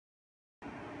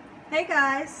Hey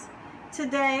guys,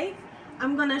 today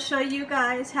I'm going to show you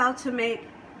guys how to make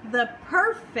the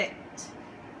perfect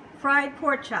fried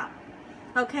pork chop.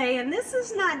 Okay, and this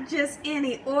is not just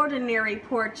any ordinary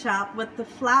pork chop with the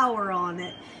flour on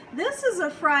it. This is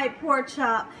a fried pork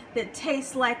chop that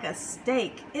tastes like a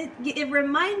steak. It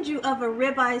reminds you of a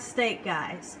ribeye steak,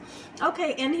 guys.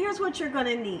 Okay, and here's what you're going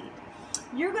to need.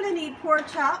 You're going to need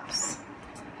pork chops,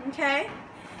 okay?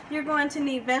 You're going to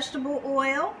need vegetable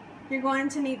oil. You're going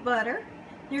to need butter.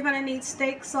 You're going to need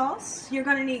steak sauce. You're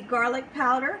going to need garlic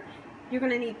powder. You're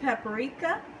going to need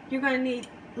paprika. You're going to need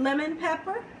lemon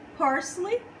pepper,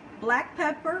 parsley, black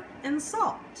pepper, and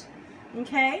salt.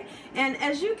 Okay? And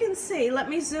as you can see, let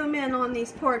me zoom in on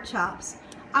these pork chops.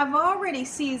 I've already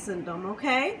seasoned them,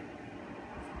 okay?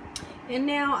 And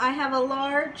now I have a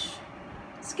large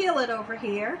skillet over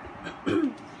here.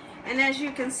 And as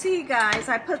you can see, guys,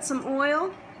 I put some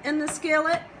oil in the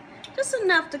skillet. Just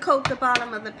enough to coat the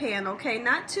bottom of the pan, okay?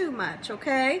 Not too much,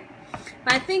 okay?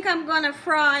 But I think I'm going to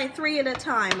fry 3 at a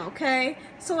time, okay?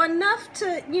 So enough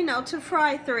to, to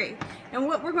fry 3. And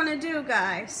what we're going to do,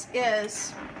 guys,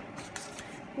 is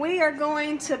we are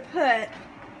going to put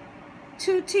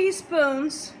 2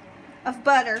 teaspoons of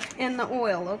butter in the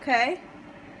oil, okay?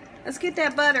 Let's get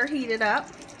that butter heated up,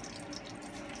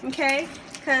 okay?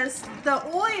 Because the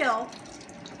oil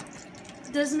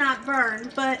does not burn,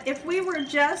 but if we were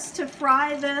just to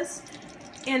fry this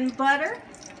in butter,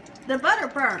 the butter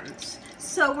burns.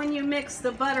 So when you mix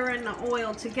the butter and the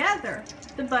oil together,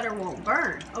 the butter won't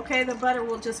burn, okay? The butter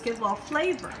will just give off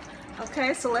flavor.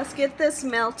 Okay, so let's get this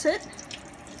melted.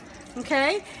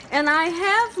 Okay, and I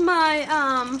have my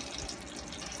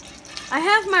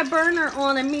burner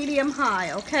on a medium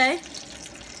high, okay?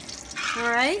 All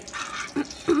right.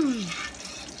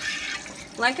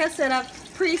 Like I said, I've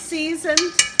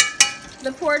pre-seasoned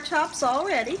the pork chops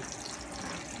already.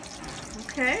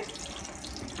 Okay.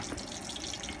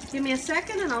 Give me a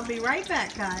second and I'll be right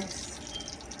back, guys.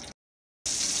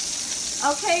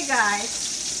 Okay,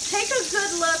 guys. Take a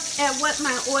good look at what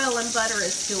my oil and butter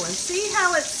is doing. See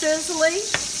how it's sizzling?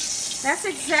 That's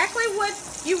exactly what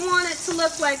you want it to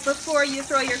look like before you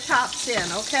throw your chops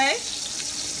in, okay?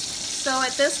 So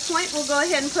at this point, we'll go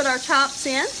ahead and put our chops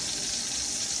in.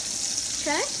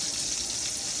 Okay?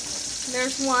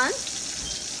 There's one.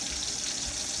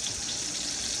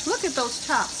 Look at those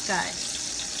chops,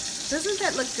 guys. Doesn't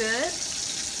that look good?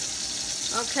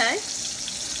 Okay.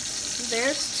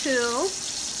 There's 2.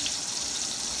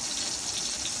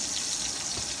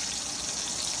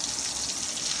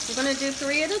 We're going to do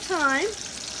 3 at a time.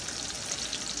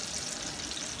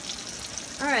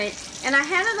 Alright. And I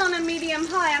had it on a medium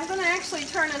high. I'm going to actually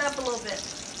turn it up a little bit.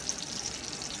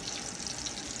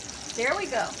 There we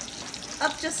go.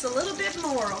 Up just a little bit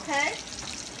more, okay?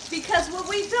 Because what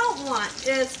we don't want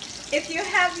is if you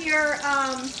have your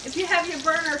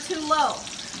burner too low,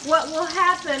 what will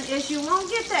happen is you won't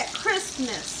get that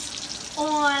crispness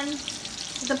on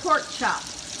the pork chop.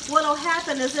 What'll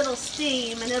happen is it'll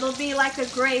steam and it'll be like a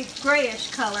grayish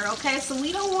color, okay? So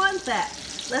we don't want that.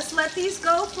 Let's let these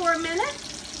go for a minute,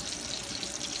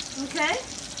 okay?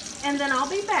 And then I'll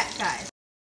be back, guys.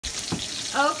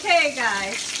 Okay,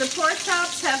 guys, the pork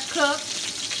chops have cooked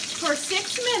for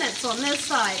 6 minutes on this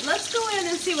side. Let's go in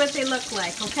and see what they look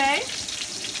like, okay?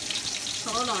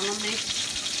 Hold on,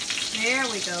 there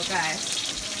we go, guys.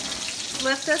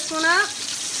 Lift this one up.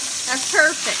 That's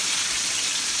perfect,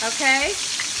 okay?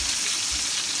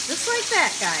 Just like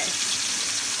that, guys.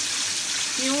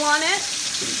 You want it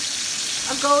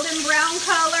a golden brown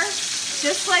color,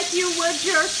 just like you would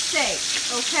your steak,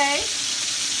 okay?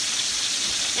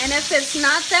 And if it's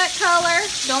not that color,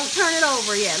 don't turn it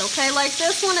over yet, okay? Like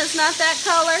this one is not that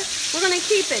color, we're going to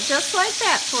keep it just like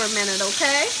that for a minute,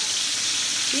 okay?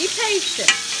 Be patient.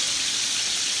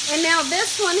 And now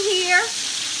this one here,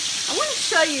 I want to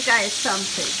show you guys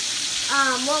something.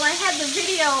 While I had the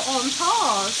video on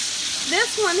pause,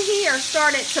 this one here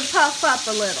started to puff up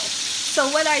a little. So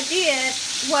what I did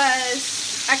was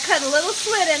I cut a little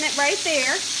slit in it right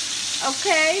there,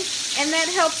 okay? And that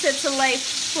helps it to lay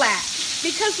flat.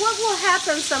 Because what will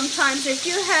happen sometimes if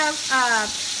you have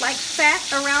like fat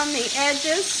around the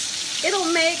edges, it'll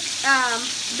make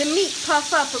the meat puff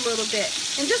up a little bit.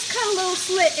 And just cut a little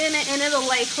slit in it and it'll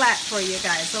lay flat for you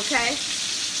guys, okay?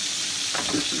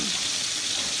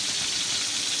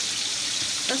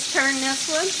 Let's turn this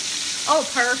one. Oh,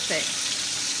 perfect.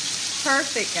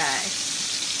 Perfect,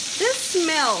 guys. This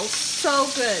smells so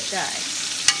good, guys.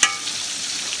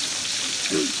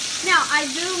 Now, I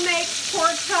do make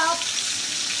pork chops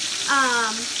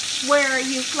where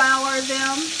you flour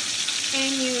them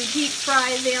and you deep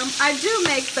fry them. I do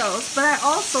make those, but I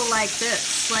also like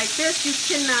this. Like this, you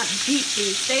cannot beat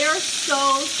these. They are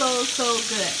so, so, so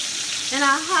good. And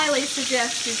I highly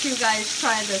suggest that you guys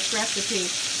try this recipe.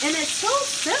 And it's so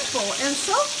simple and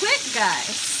so quick,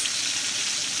 guys.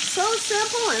 So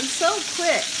simple and so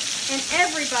quick. And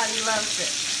everybody loves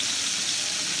it.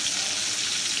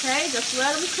 Okay, just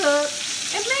let them cook.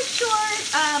 And make sure,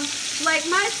 like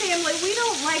my family, we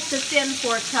don't like the thin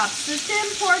pork chops. The thin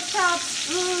pork chops,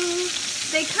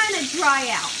 they kind of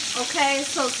dry out, okay?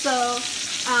 So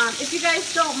if you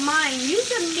guys don't mind,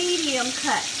 use a medium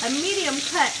cut. A medium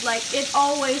cut, like it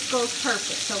always goes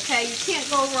perfect, okay? You can't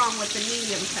go wrong with the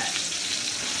medium cut.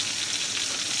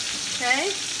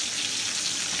 Okay?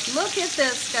 Look at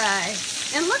this,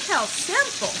 guys. And look how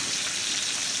simple.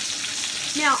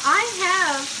 Now, I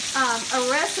have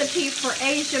a recipe for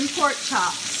Asian pork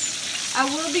chops. I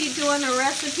will be doing a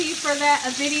recipe for that,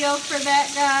 a video for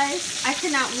that, guys. I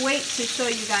cannot wait to show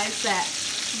you guys that.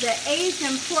 The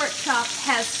Asian pork chop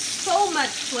has so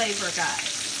much flavor,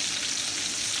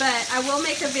 guys. But I will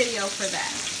make a video for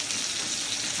that.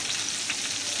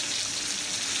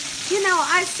 You know,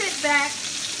 I sit back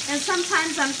and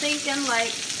sometimes I'm thinking,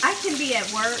 like, I can be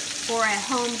at work or at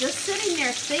home just sitting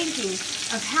there thinking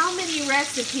of how many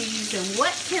recipes and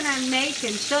what can I make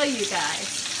and show you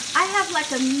guys. I have like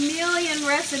 1,000,000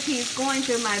 recipes going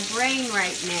through my brain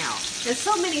right now. There's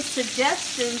so many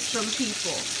suggestions from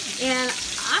people. And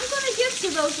I'm going to get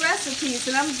to those recipes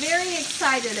and I'm very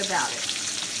excited about it.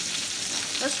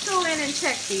 Let's go in and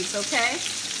check these, okay?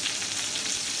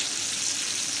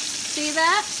 See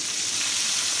that?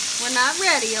 We're not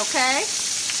ready, okay?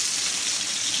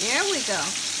 There we go.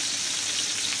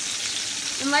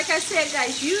 And like I said,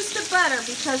 guys, use the butter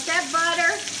because that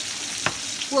butter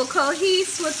will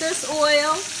cohese with this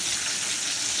oil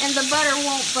and the butter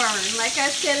won't burn. Like I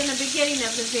said in the beginning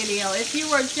of the video, if you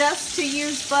were just to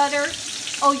use butter,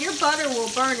 oh, your butter will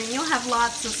burn and you'll have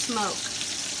lots of smoke.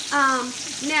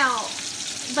 Now,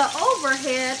 the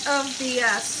overhead of the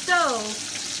stove,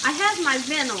 I have my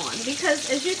vent on because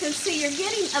as you can see, you're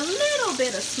getting a little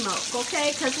bit of smoke,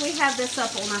 okay? Because we have this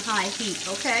up on a high heat,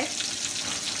 okay?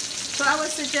 So I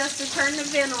would suggest to turn the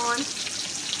vent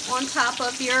on top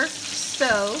of your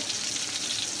stove.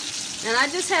 And I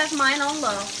just have mine on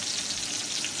low.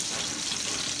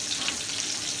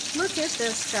 Look at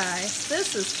this, guys.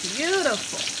 This is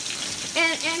beautiful.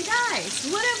 And guys,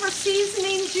 whatever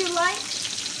seasonings you like,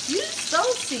 use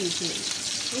those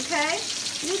seasonings, okay?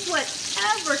 Use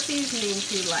whatever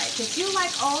seasonings you like. If you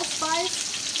like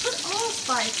allspice, put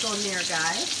allspice on there,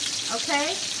 guys.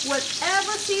 Okay?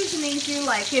 Whatever seasonings you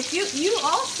like. If you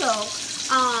also,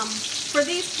 for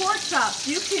these pork chops,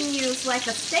 you can use like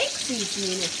a steak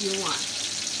seasoning if you want.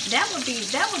 That would be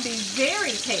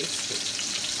very tasty.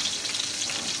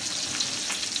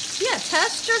 Yeah,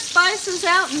 test your spices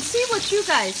out and see what you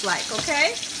guys like,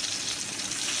 okay?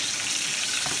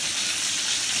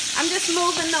 I'm just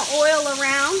moving the oil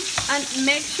around and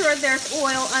make sure there's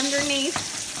oil underneath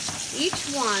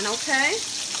each one, okay?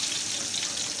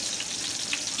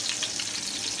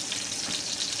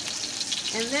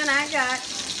 And then I got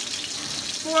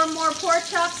 4 more pork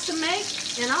chops to make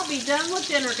and I'll be done with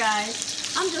dinner,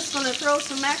 guys. I'm just going to throw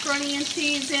some macaroni and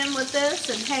cheese in with this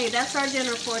and hey, that's our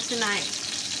dinner for tonight.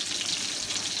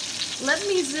 Let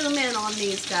me zoom in on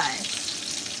these guys.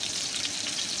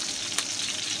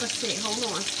 Let's see, hold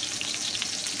on.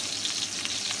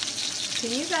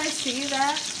 Can you guys see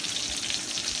that?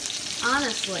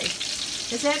 Honestly,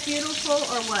 is that beautiful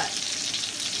or what?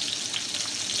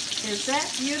 Is that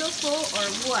beautiful or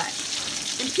what?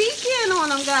 And peek in on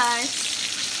them, guys.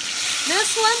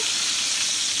 This one,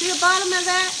 see the bottom of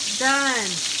that? Done.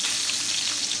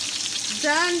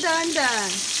 Done, done,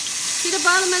 done. See the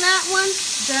bottom of that one?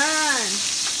 Done.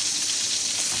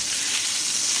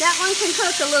 That one can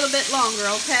cook a little bit longer,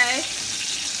 okay?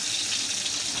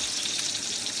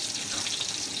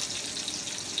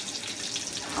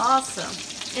 Awesome.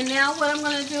 And now what I'm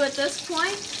going to do at this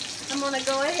point, I'm going to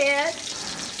go ahead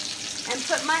and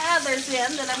put my others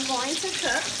in that I'm going to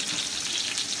cook.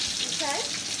 Okay?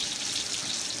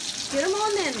 Get them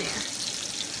on in there.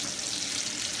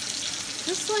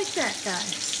 Just like that,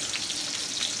 guys.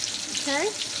 Okay?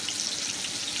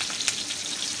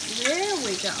 There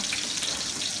we go.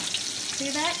 See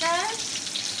that, guys?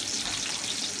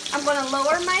 I'm going to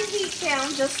lower my heat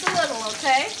down just a little,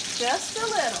 okay? Just a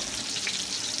little.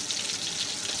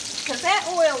 Because that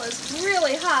oil is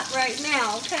really hot right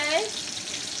now, okay?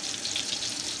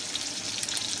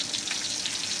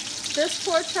 This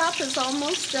pork chop is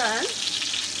almost done.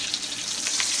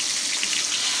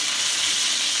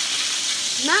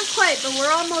 Not quite, but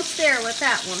we're almost there with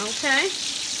that one, okay?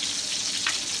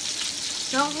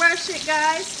 Don't rush it,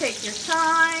 guys. Take your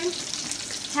time.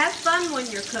 Have fun when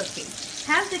you're cooking.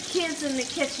 Have the kids in the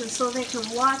kitchen so they can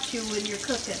watch you when you're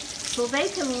cooking, so they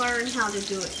can learn how to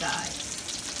do it, guys.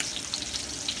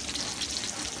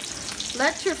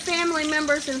 Let your family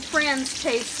members and friends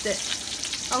taste it,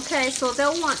 okay? So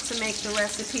they'll want to make the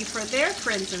recipe for their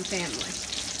friends and family.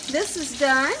 This is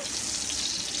done,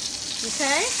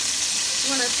 okay?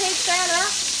 I'm going to take that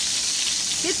up,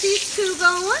 get these two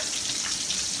going,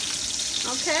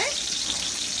 okay?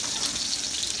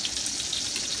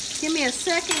 Give me a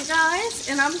second, guys,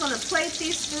 and I'm going to plate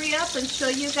these three up and show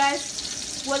you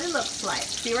guys what it looks like.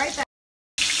 Be right back.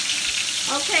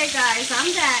 Okay, guys,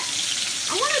 I'm back.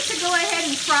 I wanted to go ahead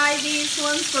and fry these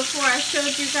ones before I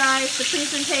showed you guys the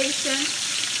presentation.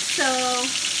 So,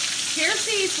 here's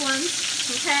these ones,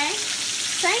 okay?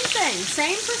 Same thing,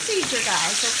 same procedure,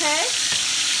 guys, okay?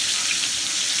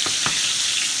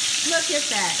 Look at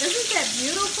that. Isn't that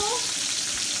beautiful?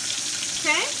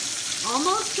 Okay?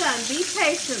 Almost done. Be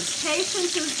patient.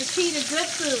 Patience is the key to good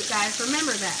food, guys.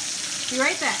 Remember that. Be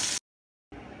right back.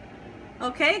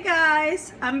 Okay,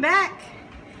 guys. I'm back.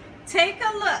 Take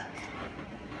a look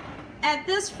at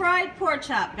this fried pork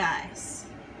chop, guys.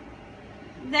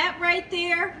 That right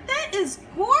there, that is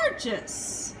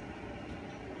gorgeous.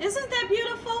 Isn't that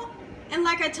beautiful? And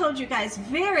like I told you guys,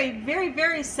 very, very,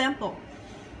 very simple.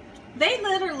 They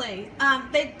literally,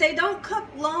 they don't cook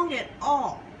long at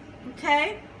all,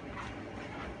 okay?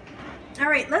 All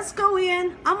right, let's go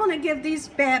in. I'm gonna give these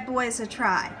bad boys a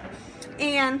try.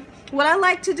 And what I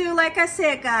like to do, like I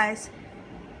said, guys,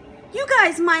 you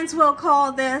guys might as well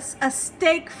call this a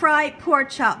steak fried pork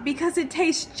chop because it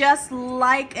tastes just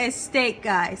like a steak,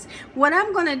 guys. What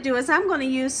I'm gonna do is I'm gonna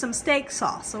use some steak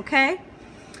sauce, okay?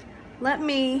 Let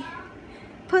me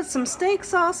put some steak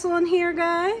sauce on here,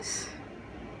 guys,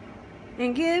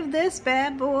 and give this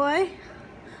bad boy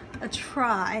a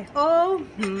try. Oh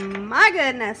my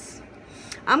goodness.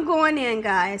 I'm going in,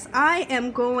 guys. I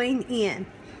am going in.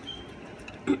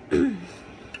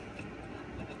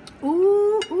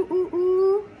 Ooh, ooh, ooh,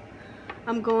 ooh.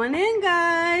 I'm going in,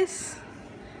 guys.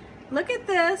 Look at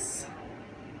this.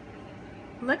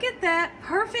 Look at that.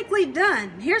 Perfectly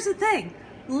done. Here's the thing.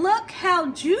 Look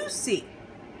how juicy.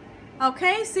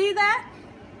 Okay, see that?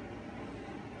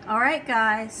 All right,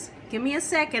 guys. Give me a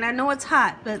second. I know it's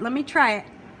hot, but let me try it.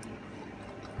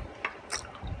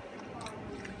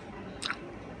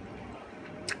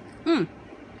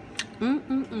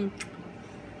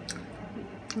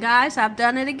 Guys, I've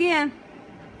done it again.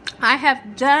 I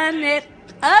have done it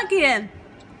again.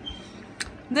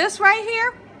 This right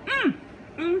here,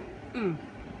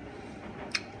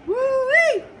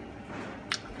 woo-wee.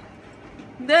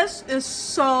 This is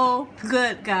so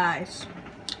good, guys.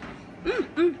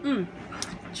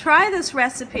 Try this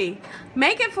recipe.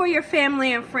 Make it for your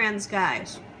family and friends,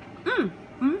 guys. I'm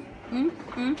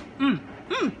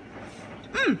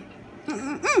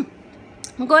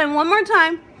going one more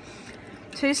time.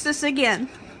 Taste this again.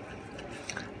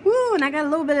 Woo, and I got a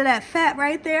little bit of that fat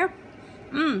right there.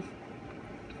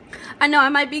 I know I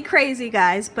might be crazy,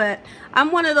 guys, but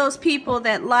I'm one of those people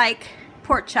that like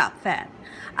pork chop fat.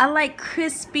 I like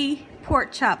crispy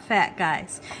pork chop fat,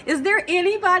 guys. Is there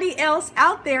anybody else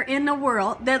out there in the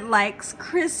world that likes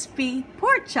crispy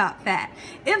pork chop fat?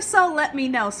 If so, let me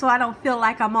know so I don't feel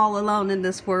like I'm all alone in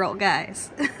this world, guys.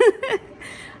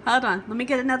 Hold on, let me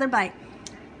get another bite.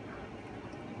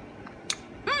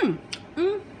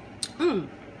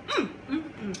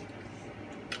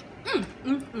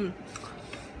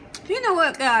 You know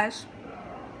what, guys?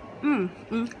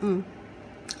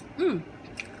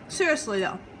 Seriously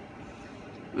though.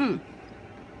 Hold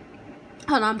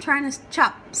on, I'm trying to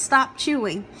stop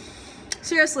chewing.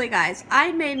 Seriously, guys,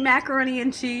 I made macaroni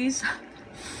and cheese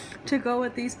to go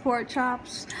with these pork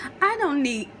chops. I don't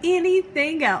need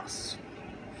anything else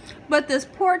but this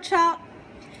pork chop,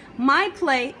 my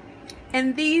plate,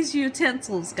 and these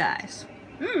utensils, guys.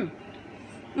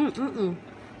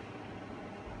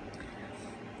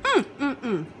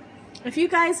 If you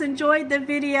guys enjoyed the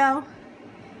video,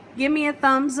 give me a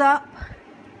thumbs up.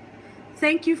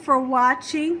 Thank you for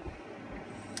watching.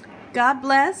 God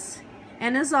bless,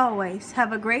 and as always,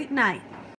 have a great night.